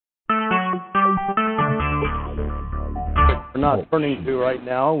not turning to right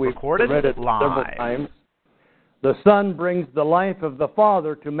now. We've Recorded read it live. several times. The Son brings the life of the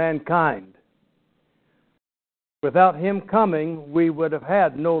Father to mankind. Without Him coming, we would have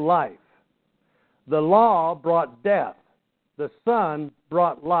had no life. The law brought death. The Son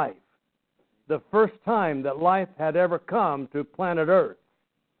brought life. The first time that life had ever come to planet Earth.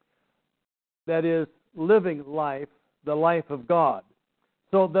 That is, living life, the life of God.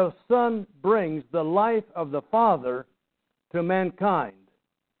 So the Son brings the life of the Father to mankind.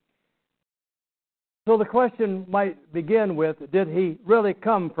 So the question might begin with, did He really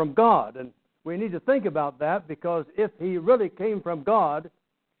come from God? And we need to think about that, because if He really came from God,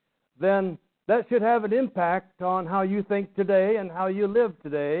 then that should have an impact on how you think today and how you live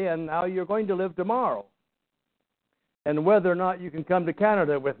today and how you're going to live tomorrow. And whether or not you can come to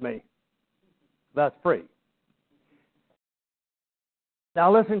Canada with me. That's free.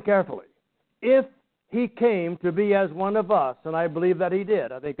 Now listen carefully. If He came to be as one of us, and I believe that He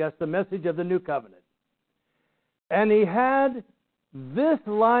did, I think that's the message of the New Covenant, and He had this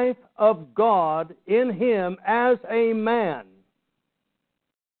life of God in Him as a man,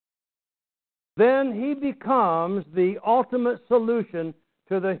 then He becomes the ultimate solution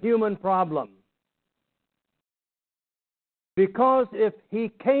to the human problem. Because if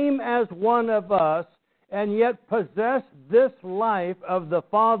He came as one of us and yet possessed this life of the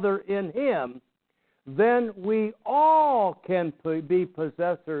Father in Him, then we all can be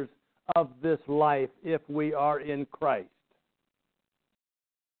possessors of this life if we are in Christ.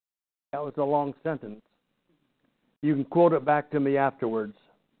 That was a long sentence. You can quote it back to me afterwards.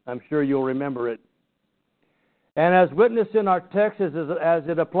 I'm sure you'll remember it. And as witnessed in our text, as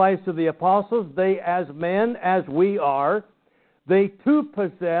it applies to the apostles, they as men, as we are, they too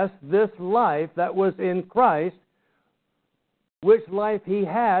possess this life that was in Christ, which life He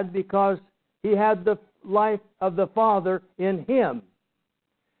had because He had the life of the Father in Him.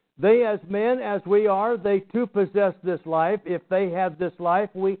 They as men, as we are, they too possess this life. If they have this life,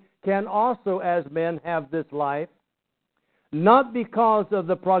 we can also as men have this life. Not because of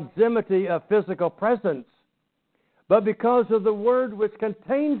the proximity of physical presence, but because of the Word which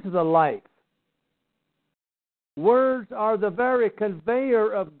contains the life. Words are the very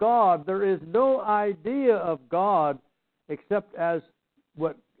conveyor of God. There is no idea of God except as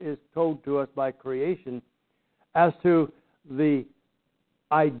what is told to us by creation. As to the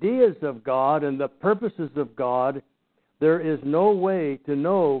ideas of God and the purposes of God, there is no way to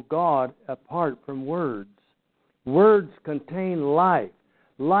know God apart from words. Words contain life.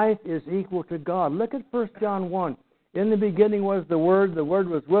 Life is equal to God. Look at 1 John 1. In the beginning was the Word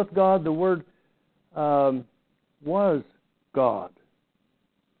was with God, the Word was God.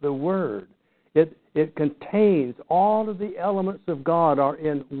 The Word. It contains all of the elements of God are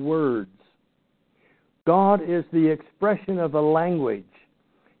in words. God is the expression of a language.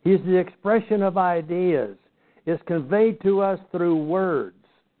 He's the expression of ideas. It's conveyed to us through words.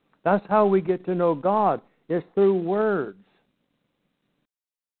 That's how we get to know God. It's through words.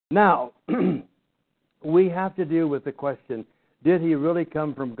 Now, we have to deal with the question, did He really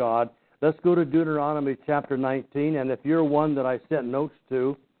come from God? Let's go to Deuteronomy chapter 19, and if you're one that I sent notes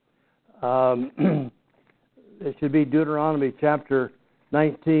to, it should be Deuteronomy chapter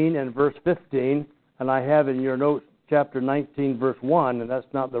 19 and verse 15, and I have in your notes chapter 19, verse 1, and that's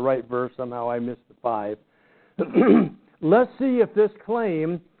not the right verse. Somehow I missed the 5. Let's see if this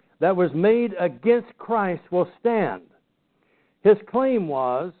claim that was made against Christ will stand. His claim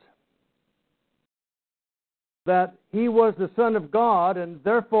was that He was the Son of God, and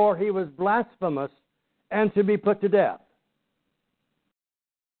therefore He was blasphemous and to be put to death.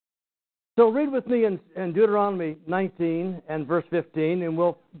 So read with me in Deuteronomy 19 and verse 15, and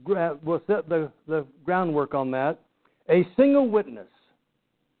we'll set the groundwork on that. A single witness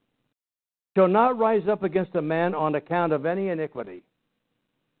shall not rise up against a man on account of any iniquity.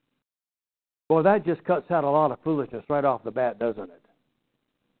 Well, that just cuts out a lot of foolishness right off the bat, doesn't it?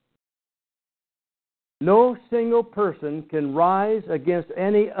 No single person can rise against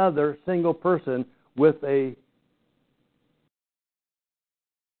any other single person with a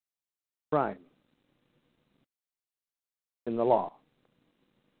crime in the law.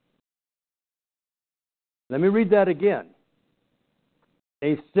 Let me read that again.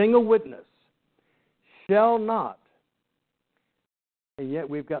 A single witness shall not, and yet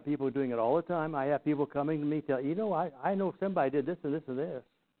we've got people doing it all the time. I have people coming to me telling, I know somebody did this and this and this.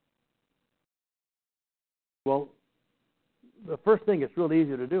 Well, the first thing it's real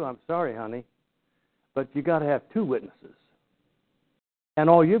easy to do, I'm sorry, honey, but you got to have 2 witnesses. And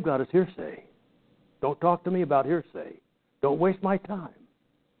all you've got is hearsay. Don't talk to me about hearsay. Don't waste my time.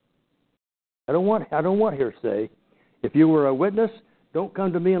 I don't want hearsay. If you were a witness, don't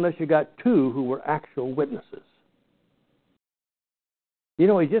come to me unless you got two who were actual witnesses. You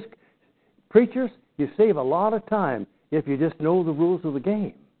know, preachers, you save a lot of time if you just know the rules of the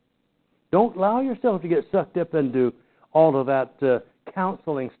game. Don't allow yourself to get sucked up into all of that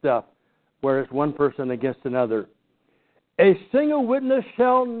counseling stuff where it's one person against another. A single witness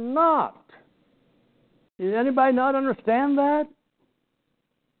shall not. Does anybody not understand that?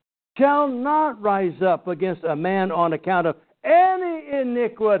 Shall not rise up against a man on account of any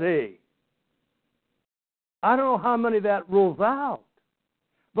iniquity. I don't know how many that rules out,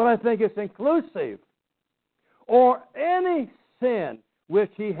 but I think it's inclusive. Or any sin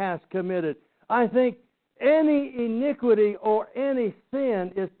which he has committed. I think any iniquity or any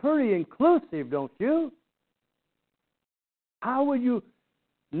sin is pretty inclusive, don't you? How would you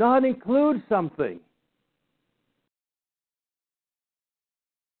not include something?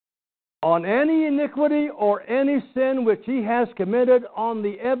 On any iniquity or any sin which he has committed, on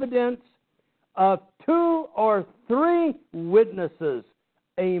the evidence of 2 or 3 witnesses,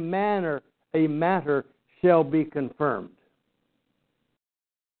 a matter shall be confirmed.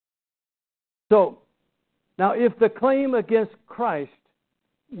 So, now if the claim against Christ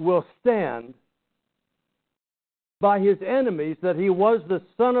will stand by his enemies that he was the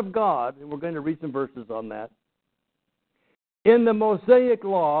Son of God, and we're going to read some verses on that, in the Mosaic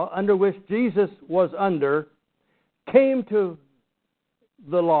law under which Jesus was under, came to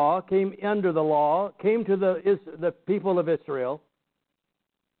the law, came under the law, came to the people of Israel.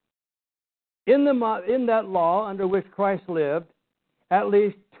 In that law under which Christ lived, at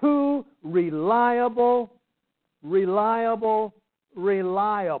least 2 reliable,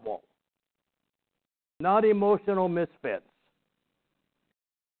 not emotional misfits.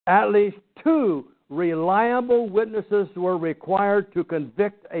 At least 2 reliable witnesses were required to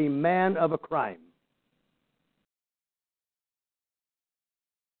convict a man of a crime.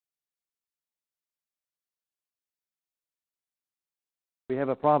 We have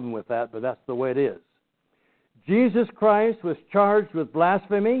a problem with that, but that's the way it is. Jesus Christ was charged with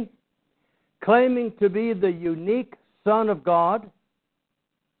blasphemy, claiming to be the unique Son of God.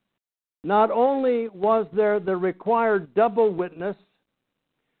 Not only was there the required double witness,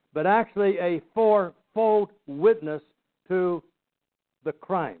 but actually a 4-fold witness to the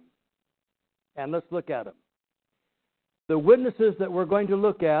crime. And let's look at them. The witnesses that we're going to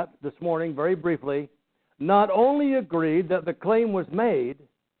look at this morning, very briefly, not only agreed that the claim was made,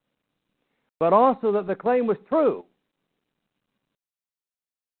 but also that the claim was true.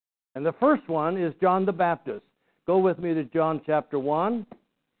 And the first one is John the Baptist. Go with me to John chapter 1.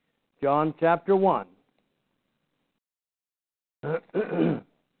 John chapter 1.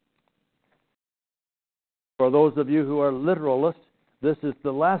 For those of you who are literalists, this is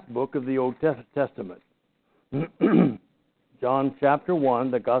the last book of the Old Testament. John chapter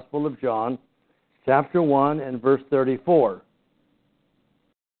 1, the Gospel of John, chapter 1 and verse 34.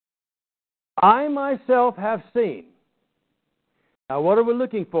 I myself have seen. Now what are we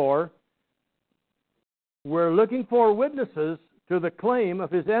looking for? We're looking for witnesses to the claim of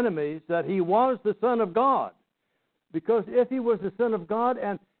his enemies that he was the Son of God. Because if he was the Son of God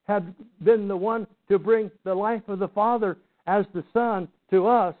and had been the one to bring the life of the Father as the Son to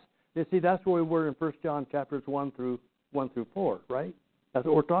us, you see, that's where we were in 1 John chapters 1 through 4, right? That's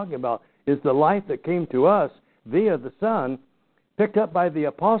what we're talking about, is the life that came to us via the Son, picked up by the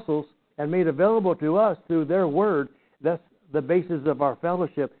apostles and made available to us through their Word. That's the basis of our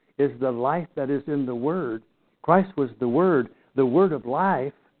fellowship, is the life that is in the Word. Christ was the Word of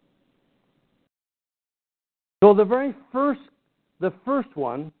life. So the first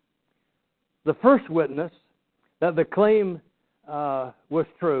witness that the claim was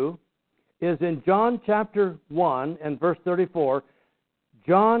true is in John chapter 1 and verse 34.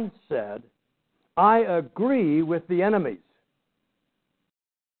 John said, I agree with the enemies.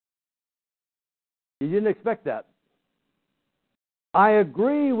 You didn't expect that. I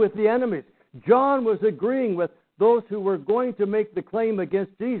agree with the enemies. John was agreeing with those who were going to make the claim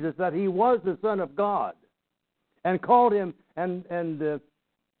against Jesus that he was the Son of God, and called him and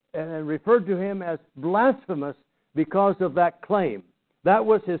referred to him as blasphemous because of that claim. That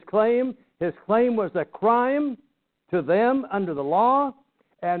was his claim. His claim was a crime to them under the law,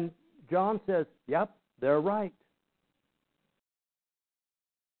 and John says, yep, they're right.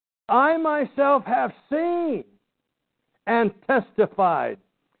 I myself have seen and testified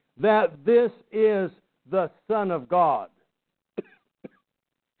that this is the Son of God.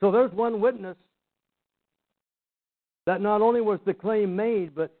 So there's one witness that not only was the claim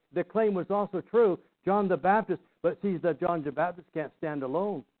made, but the claim was also true. John the Baptist, but see that John the Baptist can't stand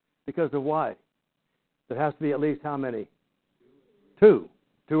alone. Because of why? There has to be at least how many? Two.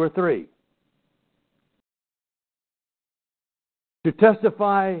 Two or three. To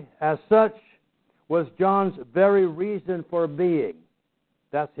testify as such was John's very reason for being.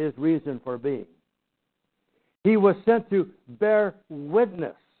 That's his reason for being. He was sent to bear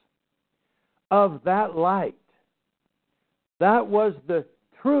witness of that light. That was the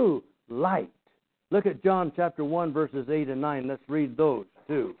true light. Look at John chapter 1, verses 8 and 9. Let's read those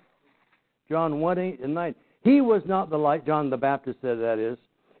too. John 1, 8 and 9. He was not the light, John the Baptist said that is.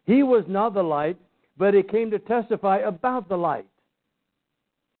 He was not the light, but he came to testify about the light.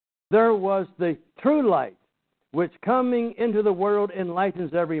 There was the true light, which coming into the world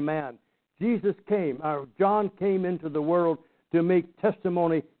enlightens every man. John came into the world to make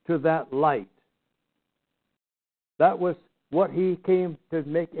testimony to that light. That was what he came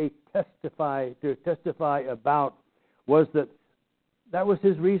to testify about, was that was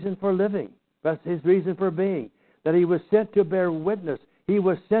his reason for living. That's his reason for being. That he was sent to bear witness. He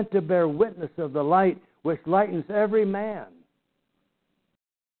was sent to bear witness of the light which lightens every man.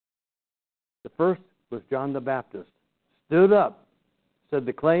 The first was John the Baptist. Stood up, said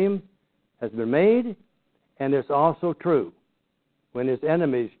the claim has been made, and it's also true. When his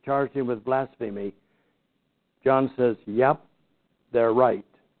enemies charged him with blasphemy, John says, yep, they're right.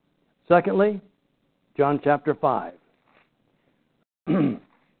 Secondly, John chapter 5.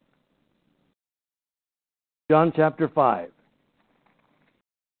 John chapter 5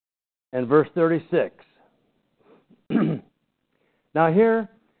 and verse 36. Now here,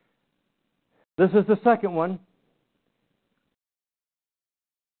 this is the second one.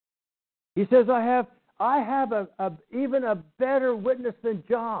 He says, I have even a better witness than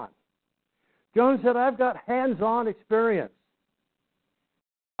John. John said, I've got hands-on experience.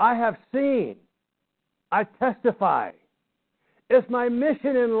 I have seen. I testify. It's my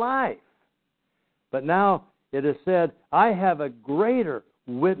mission in life. But now it is said, I have a greater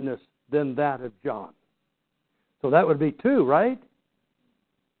witness than that of John. So that would be two, right?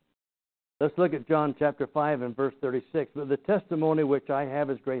 Let's look at John chapter 5 and verse 36. But the testimony which I have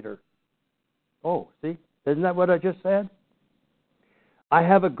is greater. Oh, see? Isn't that what I just said? I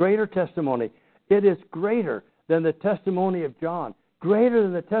have a greater testimony. It is greater than the testimony of John. Greater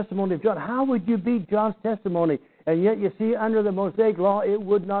than the testimony of John. How would you beat John's testimony? And yet you see, under the Mosaic law, it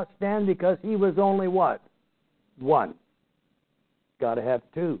would not stand because he was only what? One. Got to have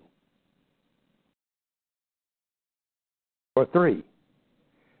two. Or three.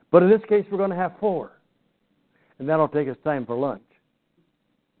 But in this case, we're going to have four. And that'll take us time for lunch.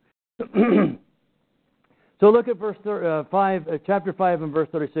 So look at chapter 5 and verse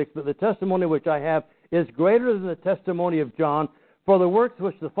 36. But the testimony which I have is greater than the testimony of John, for the works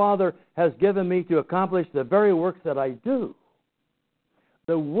which the Father has given me to accomplish the very works that I do.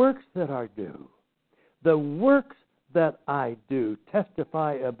 The works that I do. The works that I do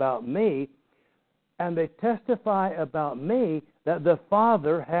testify about me, and they testify about me that the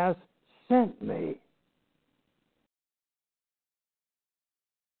Father has sent me.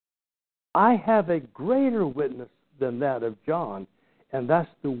 I have a greater witness than that of John, and that's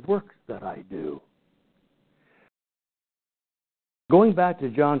the works that I do. Going back to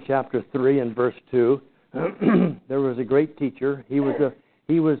John chapter 3 and verse 2, there was a great teacher. He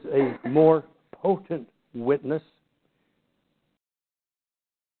was a more potent witness.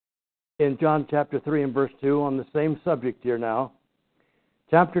 In John chapter 3 and verse 2, on the same subject here now.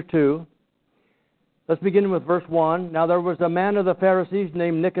 Chapter 2, let's begin with verse 1. Now there was a man of the Pharisees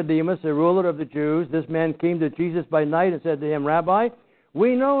named Nicodemus, a ruler of the Jews. This man came to Jesus by night and said to him, Rabbi,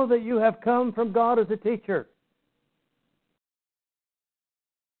 we know that you have come from God as a teacher.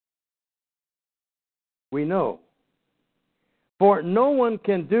 We know. For no one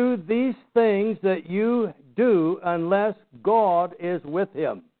can do these things that you do unless God is with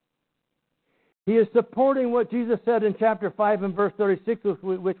him. He is supporting what Jesus said in chapter 5 and verse 36,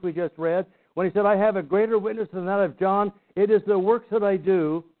 which we just read, when he said, I have a greater witness than that of John. It is the works that I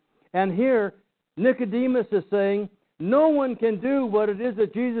do. And here, Nicodemus is saying, no one can do what it is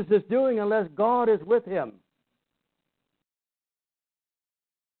that Jesus is doing unless God is with him.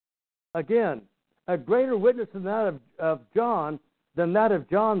 Again, a greater witness than that of John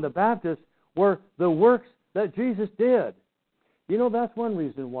the Baptist were the works that Jesus did. You know, that's one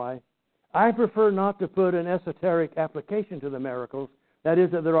reason why I prefer not to put an esoteric application to the miracles. That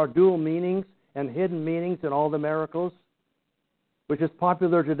is, that there are dual meanings and hidden meanings in all the miracles, which is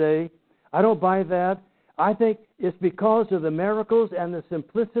popular today. I don't buy that. I think it's because of the miracles and the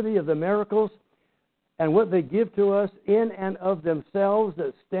simplicity of the miracles and what they give to us in and of themselves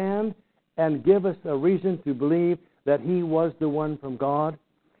that stand and give us a reason to believe that he was the one from God.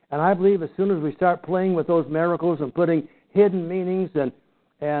 And I believe as soon as we start playing with those miracles and putting hidden meanings and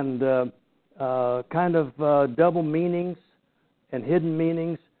double meanings and hidden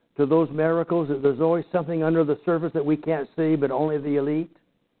meanings to those miracles, that there's always something under the surface that we can't see, but only the elite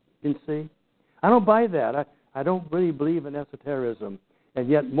can see. I don't buy that. I don't really believe in esotericism, and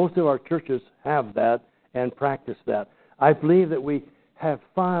yet most of our churches have that and practice that. I believe that we have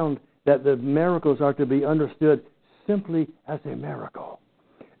found that the miracles are to be understood simply as a miracle.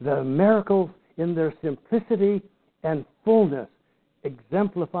 The miracles in their simplicity and fullness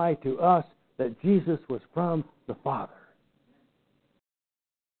exemplify to us that Jesus was from the Father.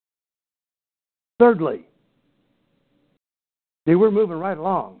 Thirdly, see, we're moving right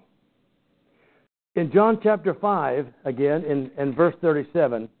along. In John chapter 5, again, in verse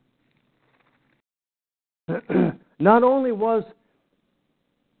 37, not only was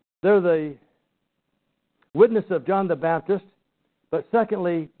there the witness of John the Baptist, but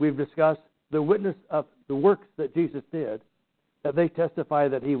secondly, we've discussed the witness of the works that Jesus did, that they testify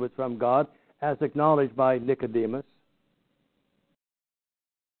that he was from God, as acknowledged by Nicodemus.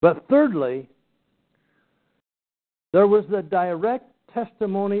 But thirdly, there was the direct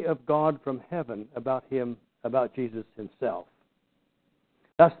testimony of God from heaven about him, about Jesus himself.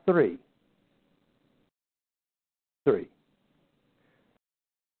 That's three. Three.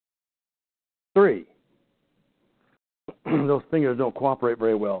 Those fingers don't cooperate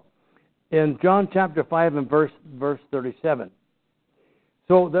very well. In John chapter 5 and verse 37.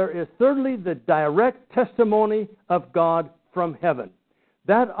 So there is thirdly the direct testimony of God from heaven.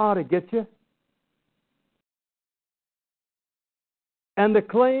 That ought to get you. And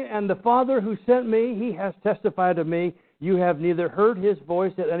the Father who sent me, he has testified of me. You have neither heard his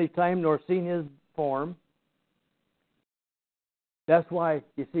voice at any time nor seen his form. That's why,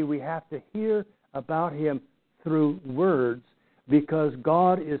 you see, we have to hear about him through words, because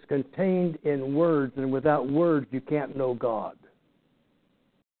God is contained in words, and without words you can't know God.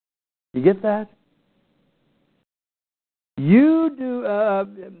 You get that? You do,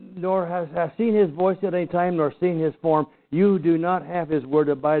 nor has seen his voice at any time, nor seen his form. You do not have his word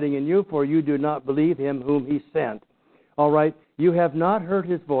abiding in you, for you do not believe him whom he sent. All right, you have not heard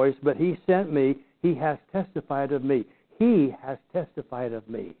his voice, but he sent me. He has testified of me. He has testified of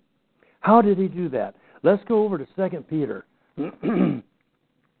me. How did he do that? Let's go over to 2 Peter. 2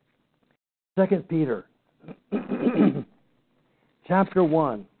 Peter, chapter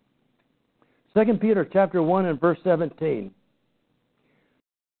 1. 2 Peter chapter 1 and verse 17.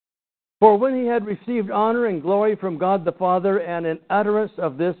 For when he had received honor and glory from God the Father, and an utterance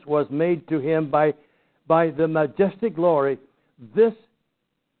of this was made to him by the majestic glory, this,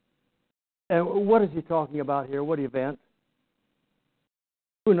 and what is he talking about here? What event?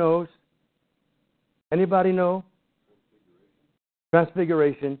 Who knows? Anybody know?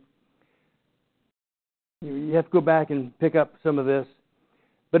 Transfiguration. You have to go back and pick up some of this.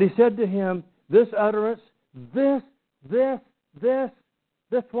 But he said to him, this utterance, this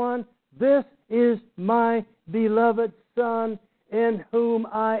one, this is my beloved Son, in whom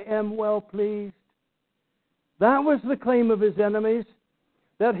I am well pleased. That was the claim of his enemies,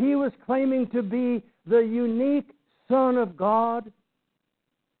 that he was claiming to be the unique Son of God.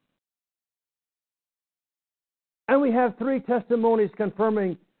 And we have three testimonies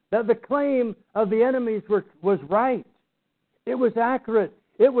confirming that the claim of the enemies was right. It was accurate.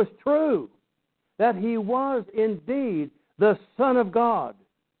 It was true that he was indeed the Son of God.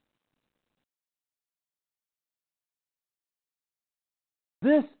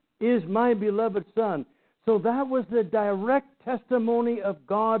 This is my beloved Son. So that was the direct testimony of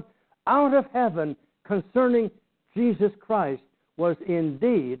God out of heaven concerning Jesus Christ, was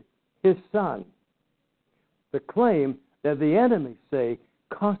indeed his Son. The claim that the enemies say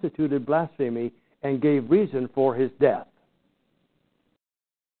constituted blasphemy and gave reason for his death.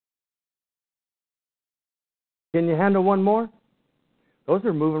 Can you handle one more? Those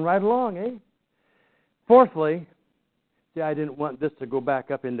are moving right along, eh? Fourthly, see, I didn't want this to go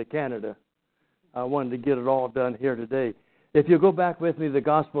back up into Canada. I wanted to get it all done here today. If you go back with me to the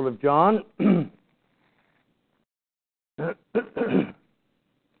Gospel of John,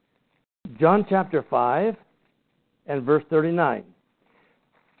 John chapter 5 and verse 39.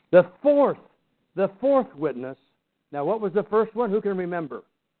 The fourth witness. Now, what was the first one? Who can remember?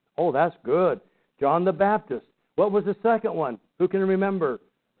 Oh, that's good. John the Baptist. What was the second one? Who can remember?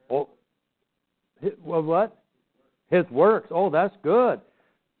 Oh, what? His works. Oh, that's good.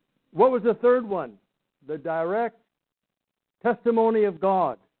 What was the third one? The direct testimony of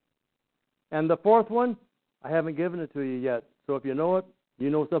God. And the fourth one? I haven't given it to you yet. So if you know it, you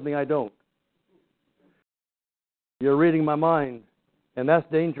know something I don't. You're reading my mind. And that's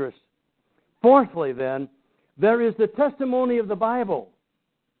dangerous. Fourthly, then, there is the testimony of the Bible.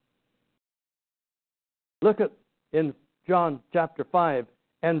 Look at in John chapter 5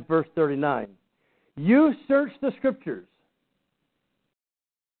 and verse 39. You search the Scriptures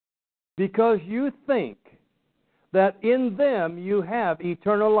because you think that in them you have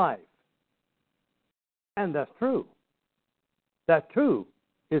eternal life. And that's true. That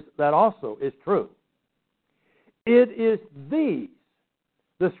also is true. It is these,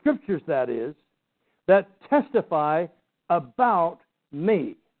 the Scriptures that is, that testify about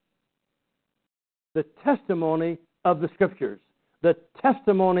me. The testimony of the Scriptures, the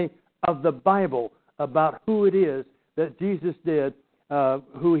testimony of the Bible about who it is that Jesus did,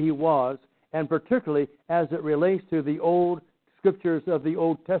 who He was, and particularly as it relates to the old Scriptures of the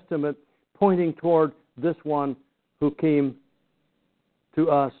Old Testament, pointing toward this one who came to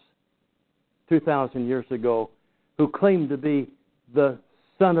us 2,000 years ago, who claimed to be the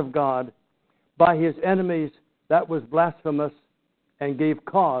Son of God. By His enemies, that was blasphemous and gave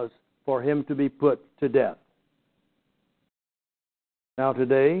cause for Him to be put to death. Now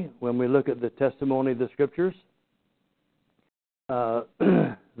today, when we look at the testimony of the Scriptures,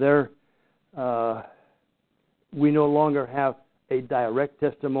 we no longer have a direct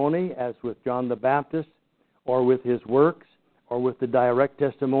testimony as with John the Baptist or with his works or with the direct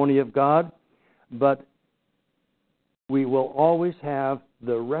testimony of God, but we will always have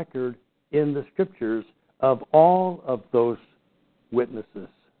the record in the Scriptures of all of those witnesses.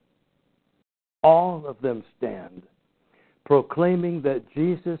 All of them stand proclaiming that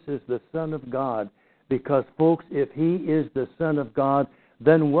Jesus is the Son of God, because, folks, if He is the Son of God,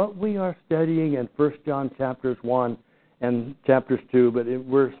 then what we are studying in 1 John chapters 1 and chapters 2, but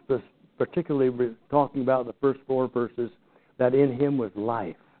we're particularly talking about the first 4 verses, that in Him was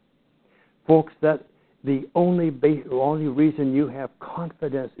life. Folks, that the only reason you have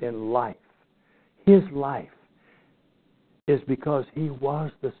confidence in life, His life, is because He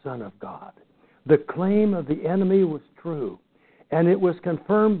was the Son of God. The claim of the enemy was true, and it was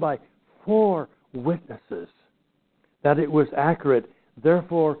confirmed by 4 witnesses that it was accurate.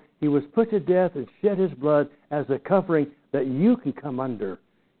 Therefore, He was put to death and shed His blood as a covering that you can come under.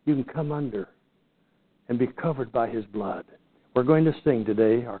 You can come under and be covered by His blood. We're going to sing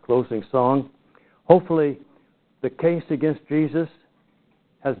today our closing song. Hopefully, the case against Jesus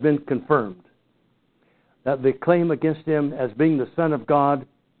has been confirmed, that the claim against Him as being the Son of God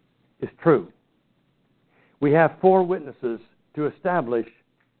is true. We have 4 witnesses to establish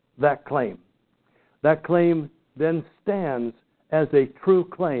that claim. That claim then stands as a true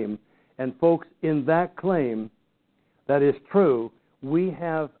claim. And folks, in that claim that is true, we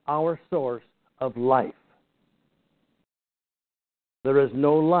have our source of life. There is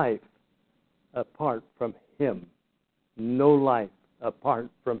no life apart from Him. No life apart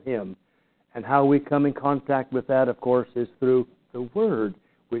from Him. And how we come in contact with that, of course, is through the Word,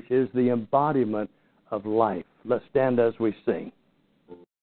 which is the embodiment of life. Let's stand as we sing.